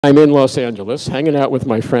I'm in Los Angeles hanging out with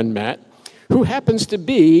my friend Matt, who happens to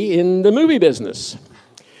be in the movie business.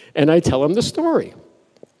 And I tell him the story.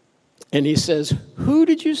 And he says, "Who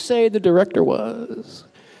did you say the director was?"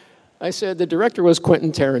 I said, "The director was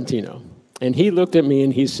Quentin Tarantino." And he looked at me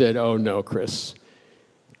and he said, "Oh no, Chris.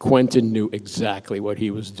 Quentin knew exactly what he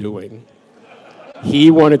was doing. He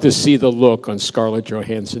wanted to see the look on Scarlett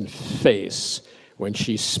Johansson's face when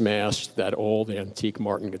she smashed that old antique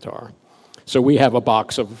Martin guitar." So we have a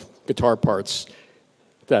box of guitar parts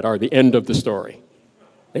that are the end of the story.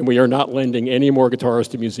 And we are not lending any more guitars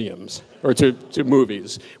to museums or to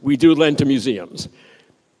movies. We do lend to museums.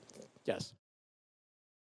 Yes.